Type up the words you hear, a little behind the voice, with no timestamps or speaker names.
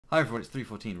Hi everyone, it's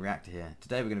 314 Reactor here.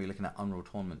 Today we're going to be looking at Unreal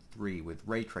Tournament 3 with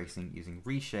ray tracing using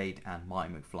Reshade and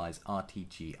MapMixer's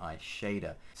Rtgi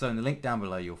shader. So in the link down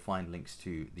below you'll find links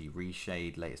to the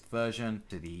Reshade latest version,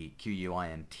 to the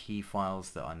qUINT files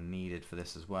that are needed for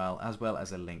this as well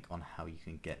as a link on how you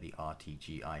can get the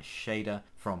Rtgi shader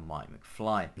from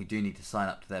MapMixer. You do need to sign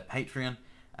up to their Patreon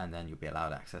and then you'll be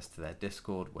allowed access to their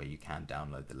Discord where you can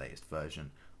download the latest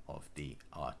version of the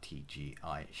Rtgi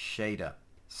shader.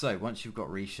 So once you've got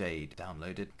Reshade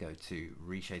downloaded, go to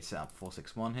Reshade Setup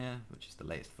 461 here, which is the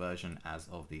latest version as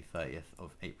of the 30th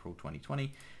of April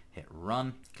 2020. Hit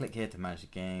run, click here to manage the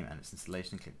game and its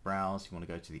installation, click browse. You want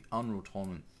to go to the Unreal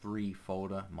Tournament 3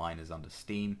 folder, mine is under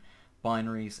Steam,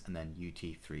 binaries and then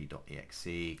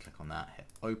ut3.exe, click on that, hit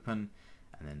open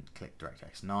and then click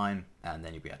DirectX 9 and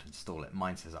then you'll be able to install it.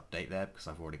 Mine says update there because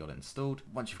I've already got it installed.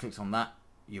 Once you've clicked on that,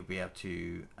 you'll be able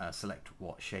to select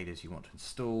what shaders you want to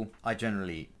install. I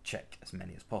generally check as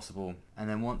many as possible. And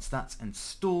then once that's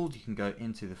installed, you can go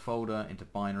into the folder, into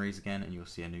binaries again, and you'll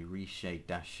see a new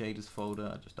Reshade-shaders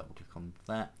folder. Just double click on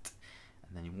that.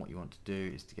 And then what you want to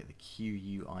do is to get the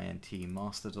qUINT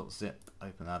master.zip,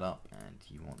 open that up, and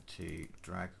you want to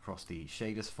drag across the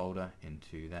shaders folder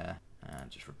into there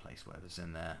and just replace whatever's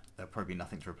in there. There'll probably be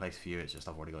nothing to replace for you, it's just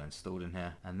I've already got it installed in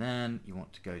here. And then you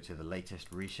want to go to the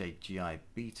latest Reshade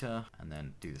beta and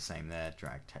then do the same there,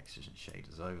 drag textures and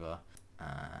shaders over.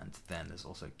 And then there's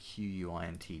also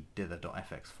qUINT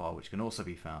dither.fx file, which can also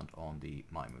be found on the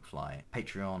MapMixer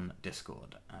Patreon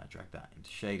Discord. Drag that into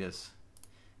shaders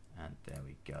and there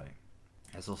we go.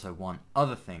 There's also one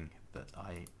other thing that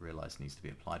I realized needs to be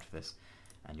applied for this,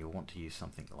 and you'll want to use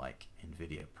something like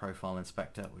NVIDIA Profile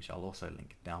Inspector, which I'll also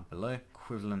link down below.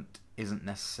 Equivalent isn't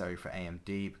necessary for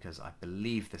AMD because I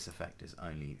believe this effect is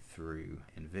only through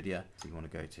NVIDIA. So you want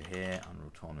to go to here,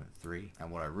 Unreal Tournament 3, and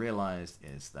what I realized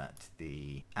is that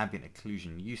the ambient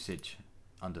occlusion usage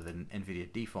under the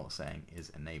NVIDIA default setting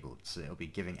is enabled. So it'll be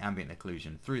giving ambient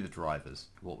occlusion through the drivers.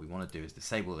 What we want to do is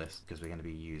disable this because we're going to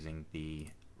be using the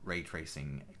ray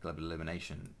tracing global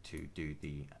illumination to do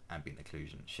the ambient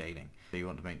occlusion shading. So you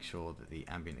want to make sure that the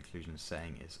ambient occlusion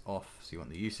setting is off. So you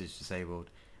want the usage disabled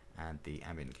and the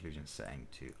ambient occlusion setting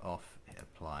to off, hit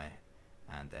apply,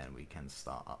 and then we can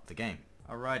start up the game.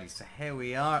 Alrighty, so here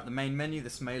we are at the main menu.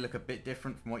 This may look a bit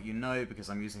different from what you know because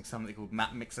I'm using something called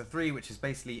MapMixer 3, which is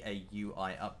basically a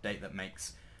UI update that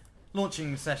makes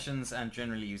launching sessions and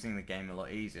generally using the game a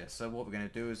lot easier. So what we're going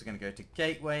to do is we're going to go to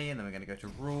Gateway and then we're going to go to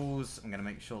Rules. I'm going to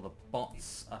make sure the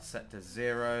bots are set to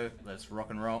 0. Let's rock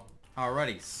and roll.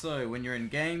 Alrighty, so when you're in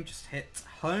game, just hit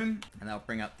home and that'll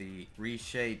bring up the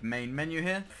Reshade main menu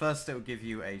here. First it will give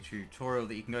you a tutorial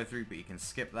that you can go through, but you can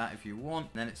skip that if you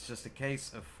want. Then it's just a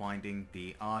case of finding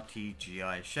the Rtgi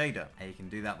shader. And you can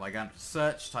do that by going to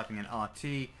search, typing in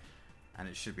RT, and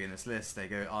it should be in this list. There you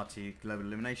go, RT Global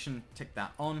Illumination, tick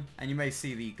that on. And you may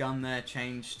see the gun there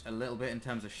changed a little bit in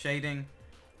terms of shading.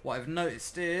 What I've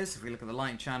noticed is, if we look at the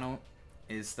lighting channel,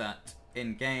 is that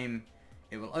in game,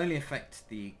 it will only affect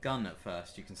the gun at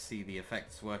first. You can see the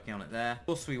effects working on it there. Of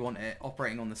course, we want it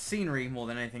operating on the scenery more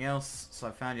than anything else. So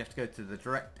I found you have to go to the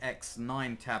DirectX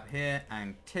 9 tab here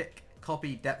and tick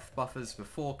copy depth buffers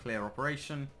before clear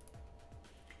operation.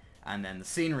 And then the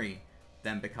scenery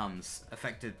then becomes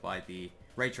affected by the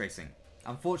ray tracing.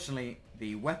 Unfortunately,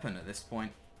 the weapon at this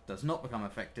point does not become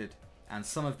affected, and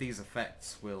some of these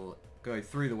effects will go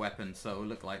through the weapon, so it will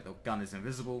look like the gun is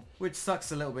invisible, which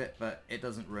sucks a little bit, but it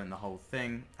doesn't ruin the whole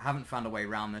thing. I haven't found a way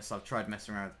around this. I've tried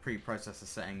messing around with pre-processor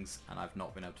settings, and I've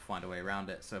not been able to find a way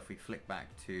around it. So if we flick back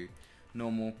to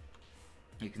normal,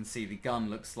 you can see the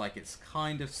gun looks like it's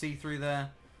kind of see-through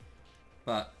there,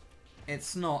 but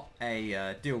it's not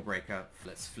a deal breaker.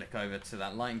 Let's flick over to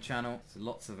that lighting channel. So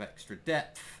lots of extra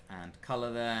depth and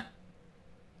color there.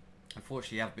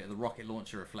 Unfortunately, you have a bit of the rocket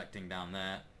launcher reflecting down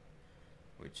there,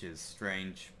 which is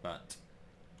strange, but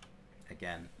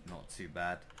again, not too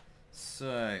bad.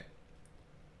 So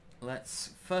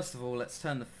first of all, let's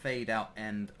turn the fade out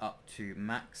end up to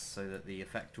max so that the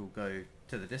effect will go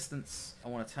to the distance. I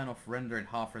want to turn off render in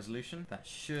half resolution. That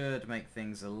should make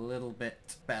things a little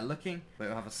bit better looking, but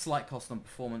it'll have a slight cost on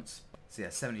performance. So yeah,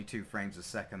 72 frames a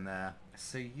second there.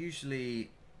 So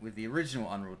usually with the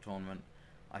original Unreal Tournament,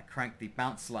 I crank the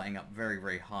bounce lighting up very,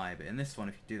 very high, but in this one,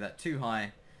 if you do that too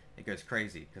high, it goes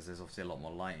crazy because there's obviously a lot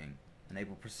more lighting.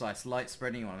 Enable precise light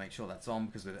spreading, you want to make sure that's on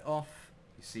because with it off,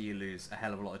 you see you lose a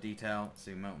hell of a lot of detail,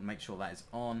 so you want to make sure that is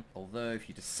on. Although if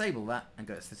you disable that and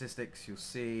go to statistics, you'll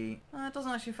see it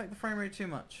doesn't actually affect the frame rate too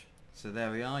much. So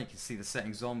there we are, you can see the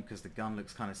settings on because the gun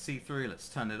looks kind of see-through. Let's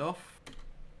turn it off.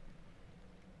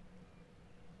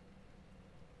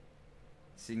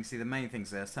 So you can see the main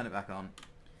things there. Let's turn it back on.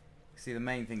 See the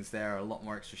main things there are a lot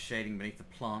more extra shading beneath the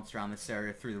plants around this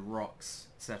area, through the rocks,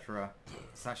 etc.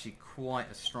 It's actually quite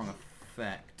a strong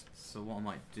effect. So what I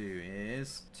might do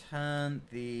is turn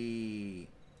the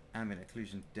ambient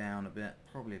occlusion down a bit,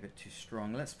 probably a bit too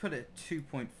strong. Let's put it at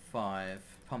 2.5,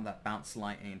 pump that bounce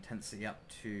lighting intensity up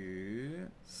to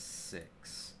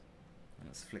 6. And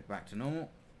let's flick back to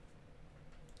normal.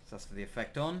 So that's for the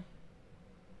effect on.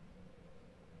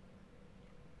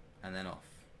 And then off.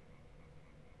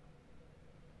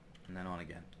 And then on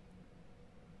again.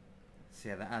 So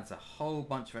yeah, that adds a whole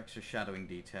bunch of extra shadowing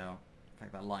detail. In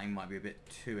fact, that lighting might be a bit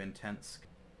too intense.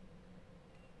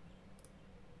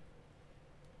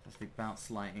 That's the bounce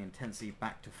lighting intensity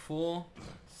back to 4.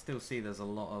 Still see there's a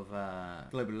lot of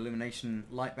global illumination,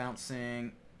 light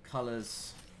bouncing,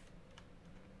 colors.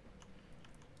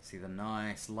 See the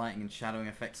nice lighting and shadowing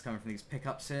effects coming from these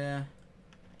pickups here.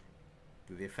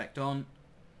 Do the effect on,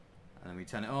 and then we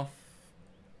turn it off.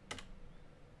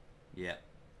 Yeah,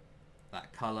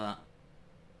 that color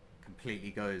completely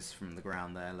goes from the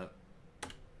ground there. Look,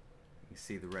 you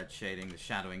see the red shading, the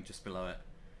shadowing just below it,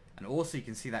 and also you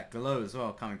can see that glow as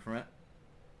well coming from it.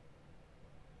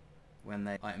 When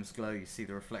the items glow, you see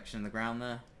the reflection in the ground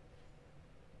there.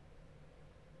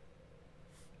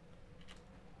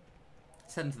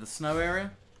 Let's head into the snow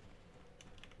area.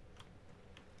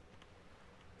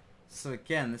 So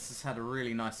again, this has had a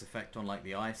really nice effect on like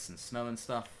the ice and snow and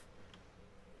stuff.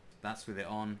 That's with it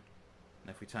on. And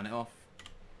if we turn it off,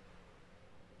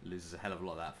 it loses a hell of a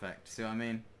lot of that effect. See what I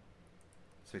mean?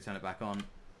 So we turn it back on.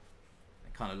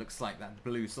 It kind of looks like that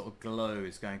blue sort of glow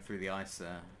is going through the ice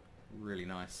there. Really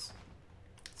nice.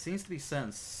 Seems to be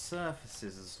certain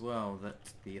surfaces as well that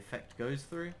the effect goes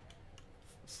through.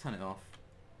 Let's turn it off.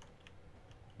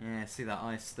 Yeah, see that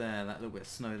ice there, that little bit of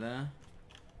snow there?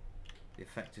 The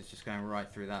effect is just going right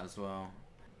through that as well.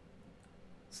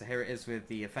 So here it is with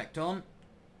the effect on,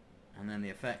 and then the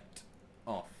effect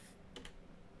off.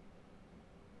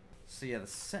 So yeah, the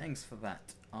settings for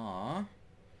that are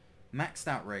maxed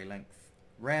out ray length,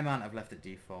 ray amount I've left at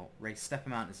default, ray step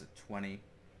amount is at 20,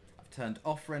 I've turned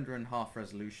off render and half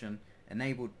resolution,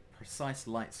 enabled precise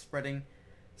light spreading,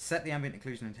 set the ambient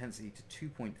occlusion intensity to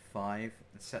 2.5, and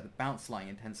set the bounce lighting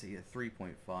intensity to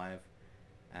 3.5,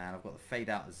 and I've got the fade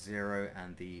out at 0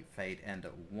 and the fade end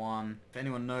at 1. If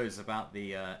anyone knows about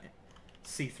the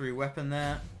see-through weapon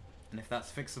there, and if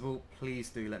that's fixable, please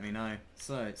do let me know.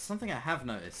 So something I have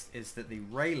noticed is that the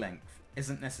ray length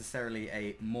isn't necessarily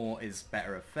a more is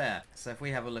better affair. So if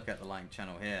we have a look at the lighting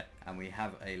channel here and we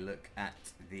have a look at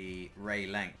the ray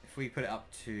length, if we put it up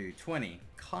to 20,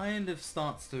 kind of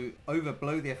starts to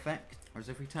overblow the effect, whereas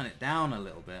if we turn it down a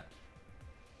little bit,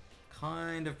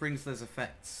 kind of brings those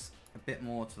effects a bit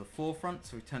more to the forefront.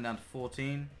 So we turn down to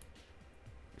 14,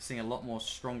 we're seeing a lot more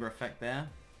stronger effect there.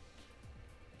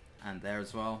 And there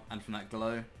as well, and from that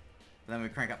glow. But then we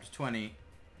crank up to 20,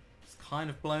 it's kind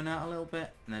of blown out a little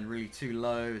bit, and then really too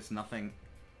low is nothing.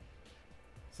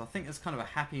 So I think it's kind of a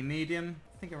happy medium.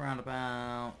 I think around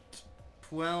about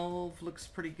 12 looks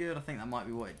pretty good. I think that might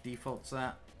be what it defaults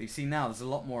at. But you see now there's a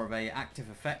lot more of a active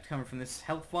effect coming from this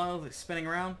health file that's spinning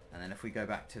around. And then if we go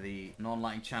back to the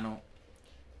non-lighting channel,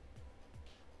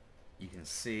 you can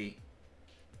see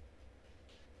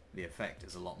the effect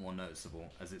is a lot more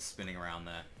noticeable as it's spinning around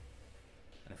there.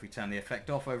 And if we turn the effect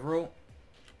off overall,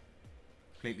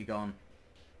 completely gone,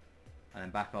 and then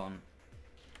back on,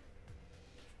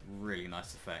 really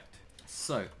nice effect.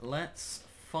 So let's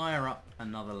fire up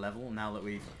another level now that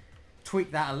we've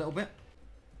tweaked that a little bit.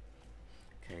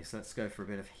 Okay, so let's go for a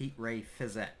bit of heat ray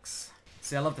physics.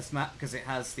 See, I love this map because it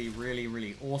has the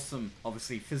really awesome,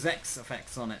 obviously, physics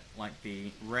effects on it, like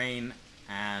the rain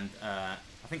and I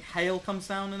think hail comes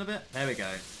down in a bit. There we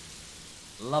go.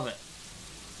 Love it.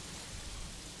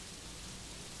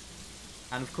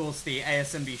 And of course the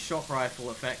ASMD shock rifle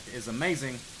effect is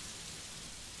amazing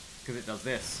because it does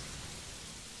this.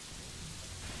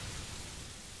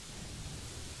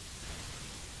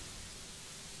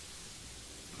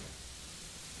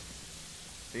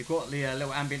 So you've got the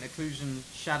little ambient occlusion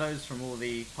shadows from all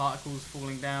the particles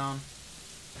falling down.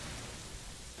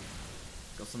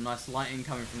 Got some nice lighting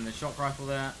coming from the shock rifle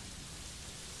there.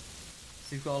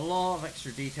 So you've got a lot of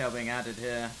extra detail being added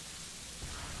here.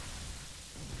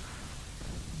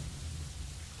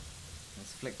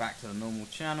 Let's flick back to the normal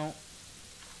channel.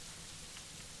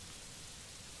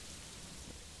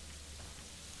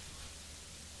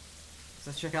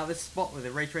 So let's check out this spot with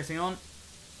the ray tracing on,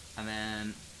 and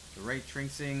then the ray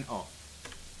tracing off.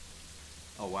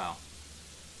 Oh wow.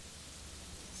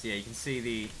 So yeah, you can see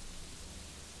the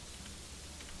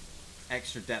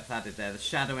extra depth added there. The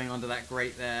shadowing under that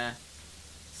grate there.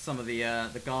 Some of the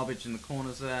garbage in the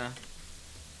corners there.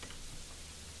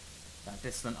 That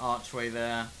distant archway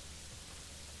there.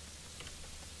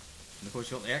 And of course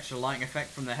you've got the extra lighting effect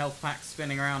from the health pack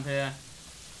spinning around here.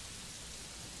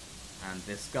 And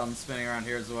this gun spinning around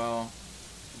here as well.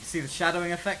 You can see the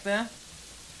shadowing effect there.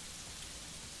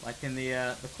 Like in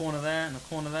the corner there, in the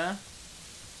corner there.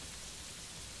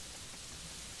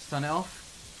 Just turn it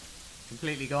off.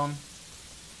 Completely gone.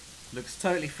 Looks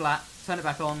totally flat. Turn it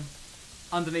back on.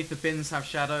 Underneath the bins have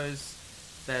shadows.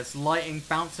 There's lighting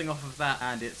bouncing off of that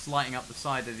and it's lighting up the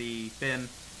side of the bin.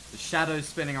 The shadows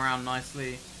spinning around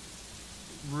nicely.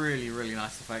 Really, really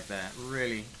nice effect there.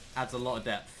 Really adds a lot of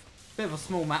depth. Bit of a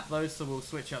small map though, so we'll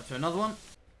switch up to another one.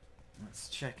 Let's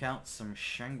check out some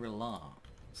Shangri-La.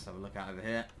 Let's have a look out over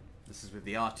here. This is with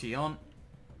the RT on.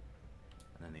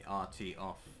 And then the RT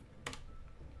off.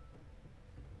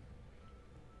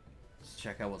 Let's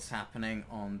check out what's happening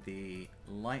on the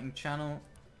lighting channel.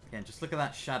 Again, just look at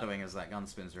that shadowing as that gun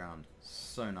spins around.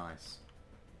 So nice.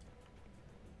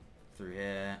 Through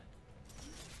here.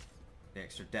 The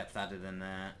extra depth added in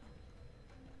there.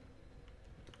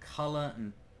 The colour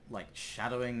and like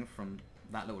shadowing from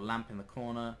that little lamp in the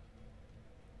corner.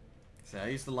 So I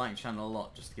use the lighting channel a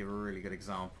lot just to give a really good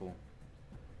example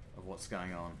of what's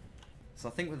going on. So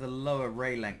I think with the lower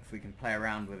ray length we can play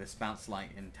around with this bounce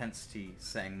light intensity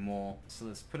setting more. So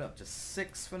let's put it up to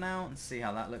 6 for now and see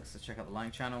how that looks. Let's check out the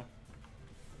lighting channel.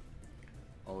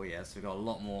 Oh yes, yeah, so we've got a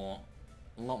lot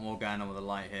more going on with the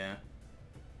light here.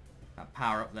 That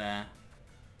power up there.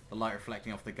 The light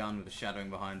reflecting off the gun with the shadowing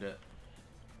behind it.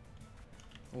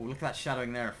 Oh, look at that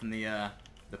shadowing there from the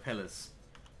pillars.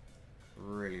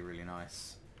 Really, really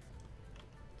nice.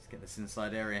 Let's get this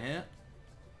inside area here.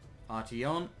 RT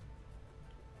on.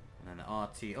 And then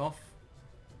RT off.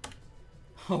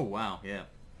 Oh, wow, yeah.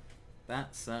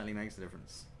 That certainly makes a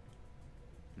difference.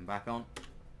 And back on.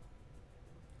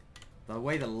 The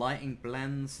way the lighting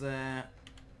blends there,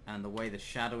 and the way the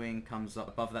shadowing comes up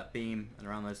above that beam and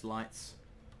around those lights.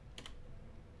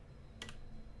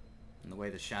 And the way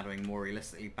the shadowing more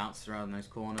realistically bounces around those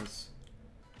corners.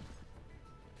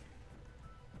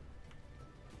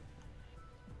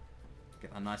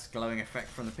 Get that nice glowing effect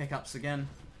from the pickups again.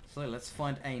 So let's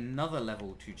find another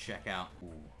level to check out.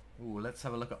 Ooh, let's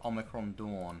have a look at Omicron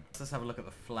Dawn. Let's have a look at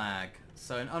the flag.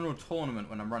 So in Unreal Tournament,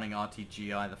 when I'm running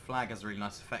Rtgi, the flag has a really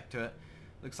nice effect to it.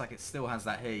 Looks like it still has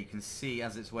that here. You can see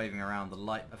as it's waving around the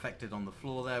light affected on the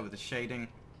floor there with the shading.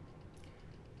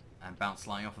 And bounce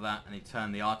lighting off of that. And you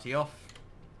turn the RT off.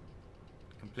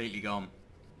 Completely gone.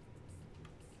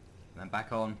 And then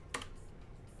back on.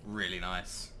 Really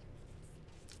nice.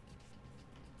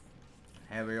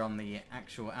 Here we're on the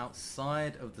actual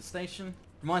outside of the station.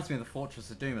 Reminds me of the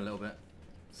Fortress of Doom a little bit.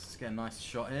 Let's get a nice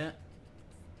shot here.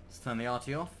 Let's turn the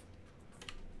RT off.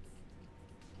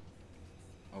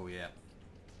 Oh yeah.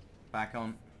 Back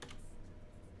on.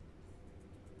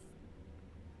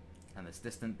 And this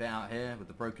distant bit out here with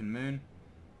the broken moon.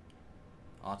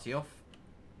 RT off.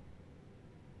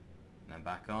 And then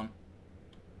back on.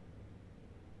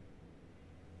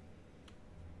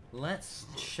 Let's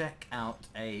check out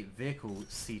a vehicle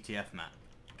Ctf map.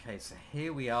 Okay, so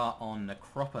here we are on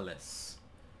Necropolis.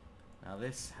 Now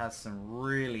this has some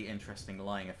really interesting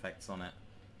lighting effects on it.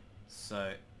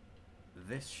 So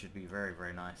this should be very,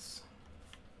 very nice.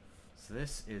 So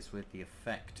this is with the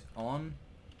effect on.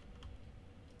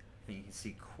 I think you can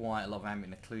see quite a lot of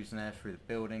ambient occlusion there through the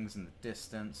buildings and the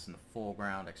distance and the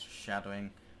foreground, extra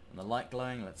shadowing and the light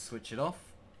glowing. Let's switch it off.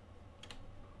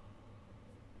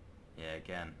 Yeah,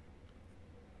 again,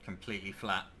 completely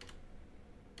flat.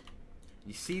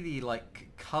 You see the like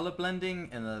color blending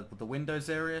in the windows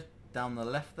area down the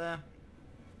left there.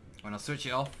 When I switch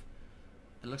it off,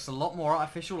 it looks a lot more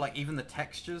artificial. Like even the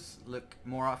textures look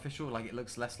more artificial. Like it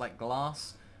looks less like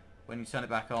glass. When you turn it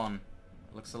back on,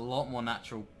 it looks a lot more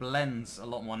natural. Blends a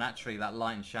lot more naturally, that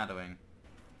light and shadowing.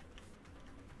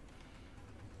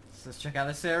 So let's check out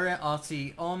this area.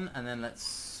 RT on, and then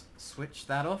let's switch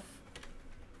that off.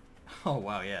 Oh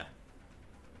wow, yeah.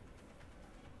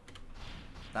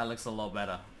 That looks a lot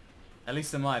better. At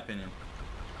least in my opinion.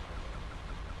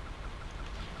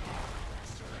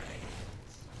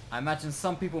 I imagine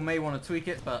some people may want to tweak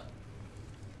it, but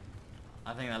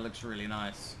I think that looks really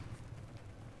nice.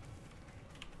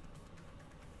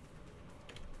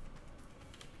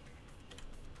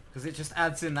 Because it just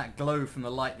adds in that glow from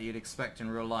the light that you'd expect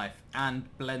in real life and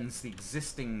blends the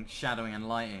existing shadowing and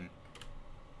lighting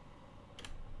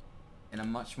in a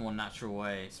much more natural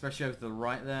way, especially over to the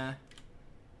right there.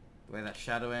 The way that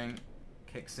shadowing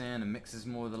kicks in and mixes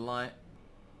more with the light.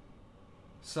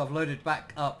 So I've loaded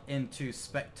back up into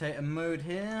Spectator Mode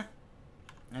here.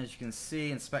 As you can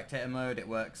see in Spectator Mode it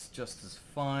works just as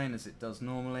fine as it does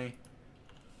normally.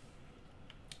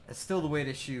 It's still the weird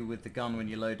issue with the gun when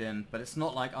you load in, but it's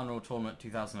not like Unreal Tournament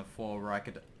 2004 where I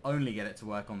could only get it to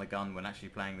work on the gun when actually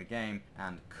playing the game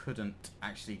and couldn't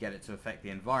actually get it to affect the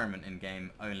environment in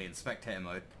game only in Spectator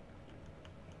Mode.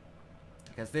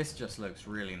 Because this just looks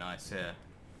really nice here.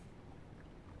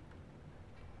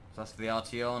 So that's for the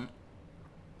RT on,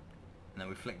 and then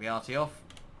we flick the RT off.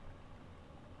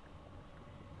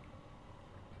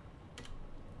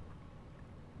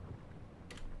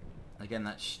 Again,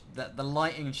 that the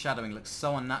lighting and shadowing looks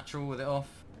so unnatural with it off.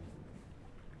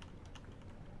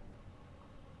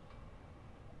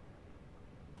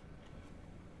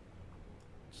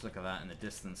 Just look at that in the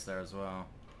distance there as well.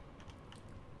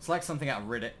 It's like something out of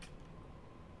Riddick.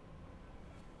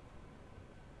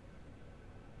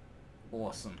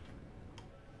 Awesome.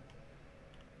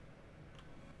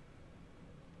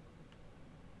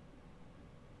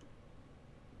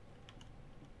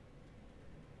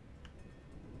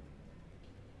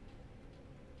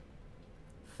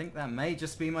 I think that may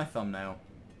just be my thumbnail.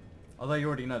 Although you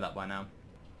already know that by now.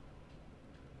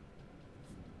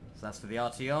 So that's for the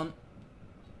RT on.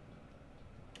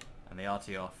 And the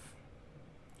RT off.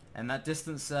 And that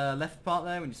distance left part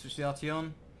there, when you switch the RT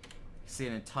on, you see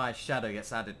an entire shadow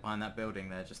gets added behind that building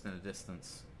there, just in the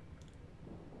distance.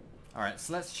 Alright,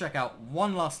 so let's check out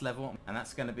one last level, and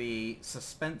that's going to be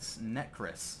Suspense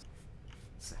Necros.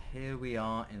 So here we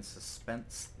are in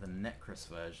Suspense, the Necros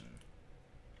version.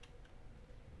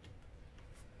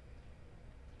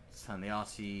 Let's turn the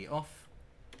RT off.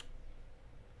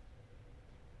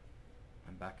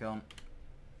 And back on.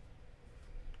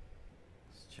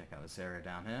 Let's check out this area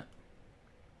down here.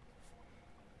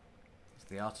 It's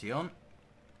the RT on.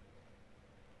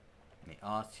 And the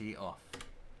RT off.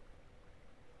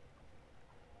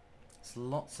 There's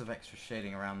lots of extra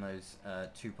shading around those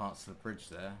two parts of the bridge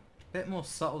there. A bit more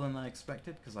subtle than I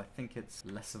expected because I think it's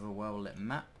less of a well-lit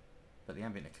map. But the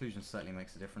ambient occlusion certainly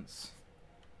makes a difference.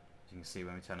 As you can see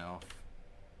when we turn it off,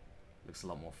 it looks a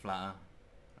lot more flatter.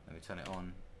 When we turn it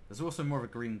on, there's also more of a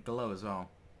green glow as well.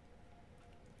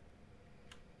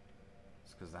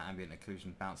 It's because that ambient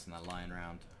occlusion bouncing that line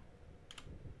around.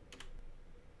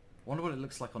 Wonder what it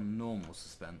looks like on normal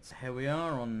suspense. Here we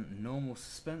are on normal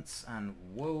suspense, and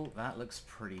whoa, that looks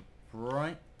pretty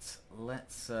bright.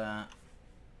 Let's turn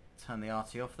the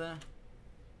RT off there.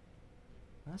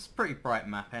 That's a pretty bright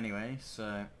map anyway,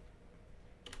 so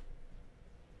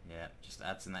yeah, just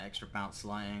adds in that extra bounce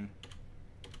lighting.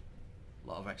 A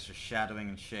lot of extra shadowing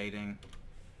and shading.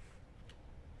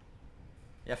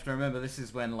 You have to remember this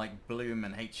is when like Bloom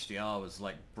and HDR was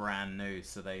like brand new,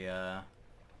 so they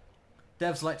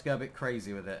devs like to go a bit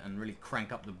crazy with it and really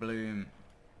crank up the bloom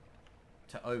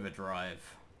to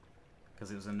overdrive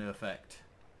because it was a new effect.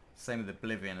 Same with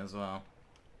Oblivion as well.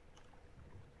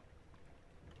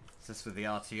 So this with the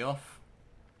RT off.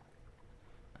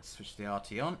 Let's switch the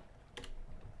RT on.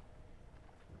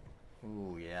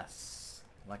 Ooh, yes.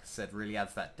 Like I said, really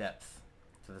adds that depth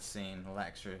to the scene, all that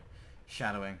extra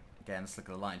shadowing. Again, let's look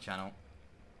at the lighting channel.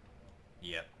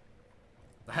 Yep.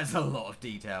 That's a lot of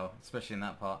detail, especially in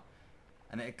that part.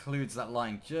 And it occludes that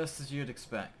line just as you'd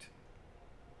expect.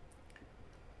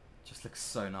 Just looks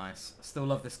so nice. I still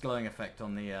love this glowing effect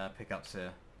on the pickups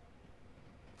here.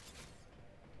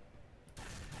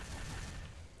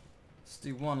 Let's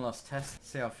do one last test.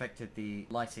 See how affected the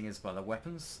lighting is by the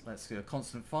weapons. Let's do a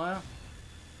constant fire.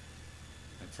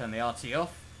 And turn the RT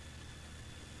off.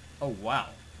 Oh wow.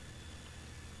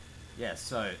 Yeah,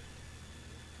 so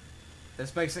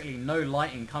there's basically no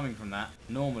lighting coming from that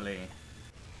normally.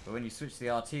 But when you switch the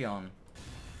RT on,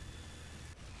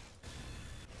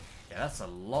 yeah, that's a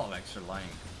lot of extra lighting.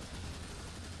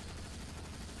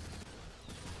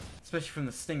 Especially from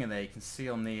the stinger there, you can see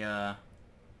on the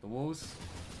walls,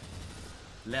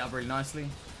 lit up really nicely.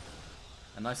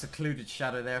 A nice occluded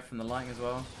shadow there from the lighting as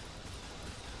well.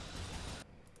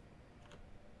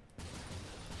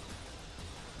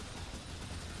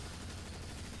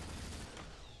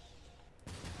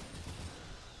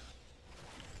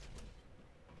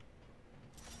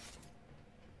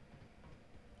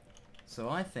 So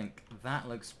I think that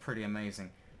looks pretty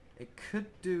amazing. It could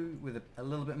do with a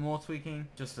little bit more tweaking,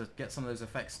 just to get some of those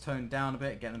effects toned down a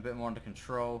bit, get them a bit more under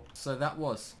control. So that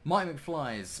was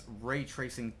MapMixer's Ray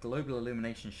Tracing Global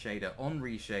Illumination Shader on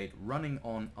Reshade, running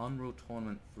on Unreal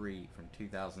Tournament 3 from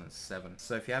 2007.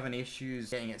 So if you have any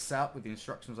issues getting it set up with the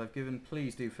instructions I've given,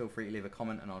 please do feel free to leave a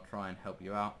comment and I'll try and help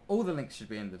you out. All the links should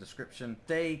be in the description.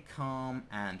 Stay calm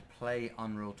and play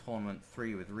Unreal Tournament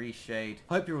 3 with Reshade.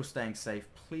 Hope you're all staying safe.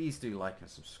 Please do like and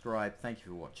subscribe. Thank you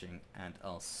for watching, and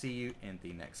I'll see you in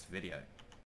the next video.